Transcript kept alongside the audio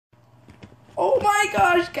Oh my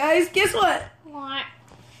gosh, guys, guess what? What?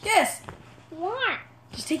 Guess. What?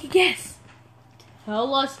 Just take a guess.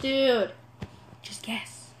 Tell us, dude. Just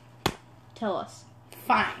guess. Tell us.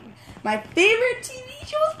 Fine. My favorite TV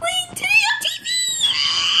show is playing today on TV.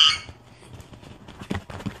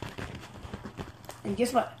 And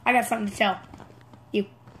guess what? I got something to tell you.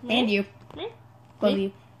 Me? And you. Me? Both of Me?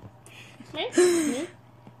 you. Me? Me?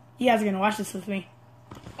 You guys are going to watch this with me.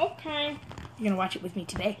 Okay. You're going to watch it with me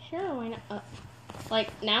today. Sure, why not?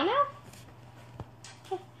 Like, now?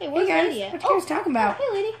 Hey, where's Hey guys, Lady at? what you guys talking about? Hey,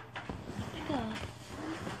 Lady. Oh,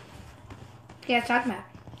 What you guys talking about?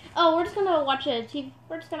 oh, we're just gonna watch a TV.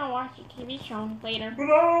 We're just gonna watch a TV show later. But I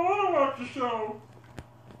don't want to watch the show.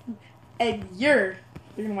 And you're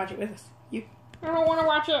going to watch it with us. You. I don't want to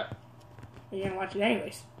watch it. You're going to watch it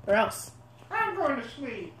anyways. Or else. I'm going to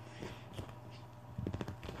sleep.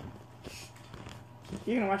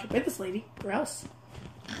 You're going to watch it with us, lady. Or else.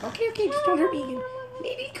 Okay, just don't hurt me again.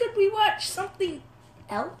 Maybe could we watch something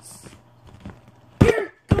else?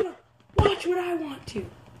 You're gonna watch what I want to.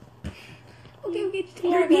 Okay, just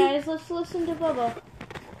don't Here, hurt me. guys, let's listen to Bubba.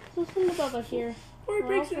 Let's listen to Bubba here. Or it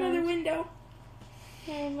breaks Okay. another window.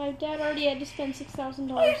 And my dad already had to spend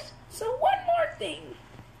 $6,000. Oh, yeah. So one more thing.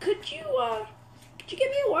 Could you get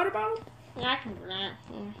me a water bottle? I can do that.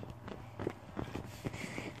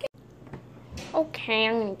 Okay,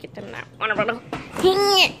 I'm gonna get them that water bottle.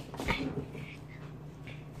 Dang it!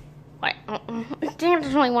 What? Damn,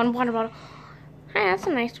 there's only one water bottle. Hey, that's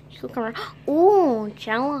a nice cucumber. Ooh,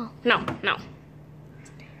 Jello. No.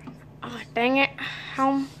 Oh, dang it.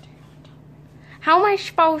 How am I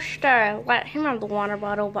supposed to let him have the water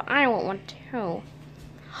bottle, but I don't want to?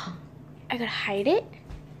 I could hide it?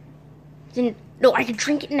 Then, no, I could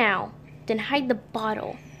drink it now. Then hide the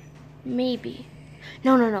bottle. Maybe.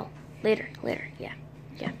 No. Later. Yeah.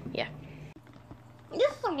 This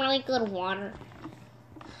is some really good water.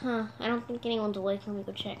 Huh, I don't think anyone's awake. Let me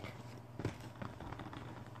go check.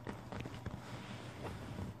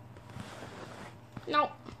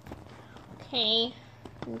 Nope. Okay.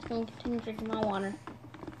 I'm just gonna continue drinking my water.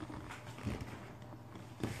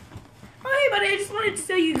 Oh, hey, buddy, I just wanted to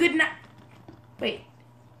tell you good night. Wait.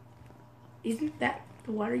 Isn't that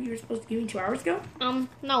the water you were supposed to give me 2 hours ago?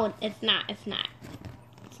 No, it's not.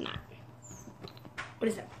 What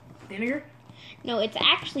is that? Vinegar? No, it's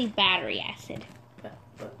actually battery acid.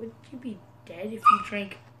 But would you be dead if you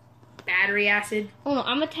drank battery acid? Oh no,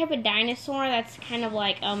 I'm a type of dinosaur that's kind of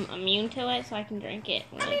like immune to it, so I can drink it.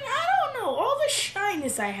 I mean, I don't know. All the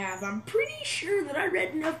shyness I have, I'm pretty sure that I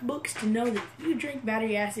read enough books to know that if you drink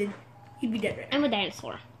battery acid, you'd be dead right now. I'm a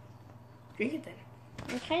dinosaur. Drink it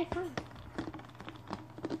then. Okay, fine.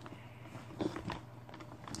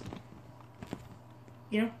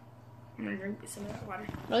 You know, I'm gonna drink some of that water.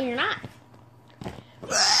 No, you're not.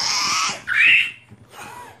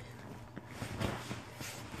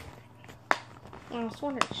 Oh, this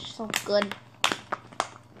water is so good.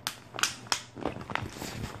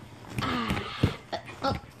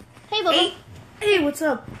 Oh, hey, Bubba. Hey, what's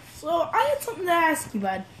up? So, I had something to ask you,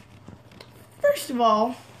 bud. First of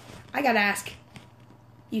all, I gotta ask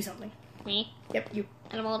you something. Me? Yep, you.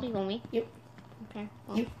 And I'm all people, me? Yep. Okay.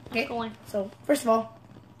 Well, You. Okay. Go on. So, first of all,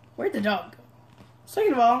 where'd the dog go?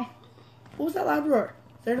 Second of all, what was that loud roar?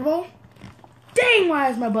 Third of all, dang, why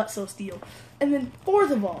is my butt so steel? And then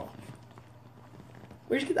fourth of all,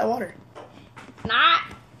 where'd you get that water? Not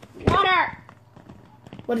water.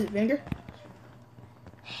 What is it, vinegar?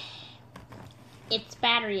 It's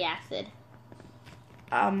battery acid.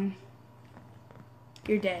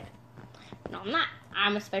 You're dead. No, I'm not.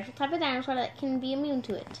 I'm a special type of dinosaur that can be immune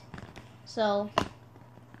to it. So,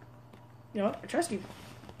 You know what? I trust you.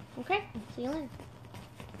 okay. See you later.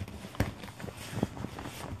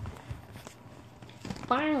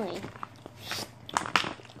 Finally.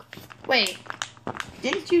 Wait,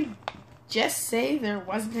 didn't you just say there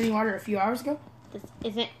wasn't any water a few hours ago? This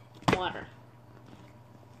isn't water.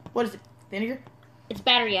 What is it, vinegar? It's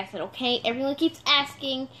battery acid, okay? Everyone keeps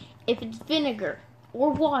asking if it's vinegar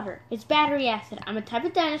or water. It's battery acid. I'm a type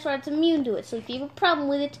of dinosaur that's immune to it. So if you have a problem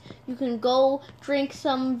with it, you can go drink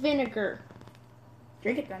some vinegar.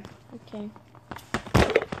 Drink it then. Okay.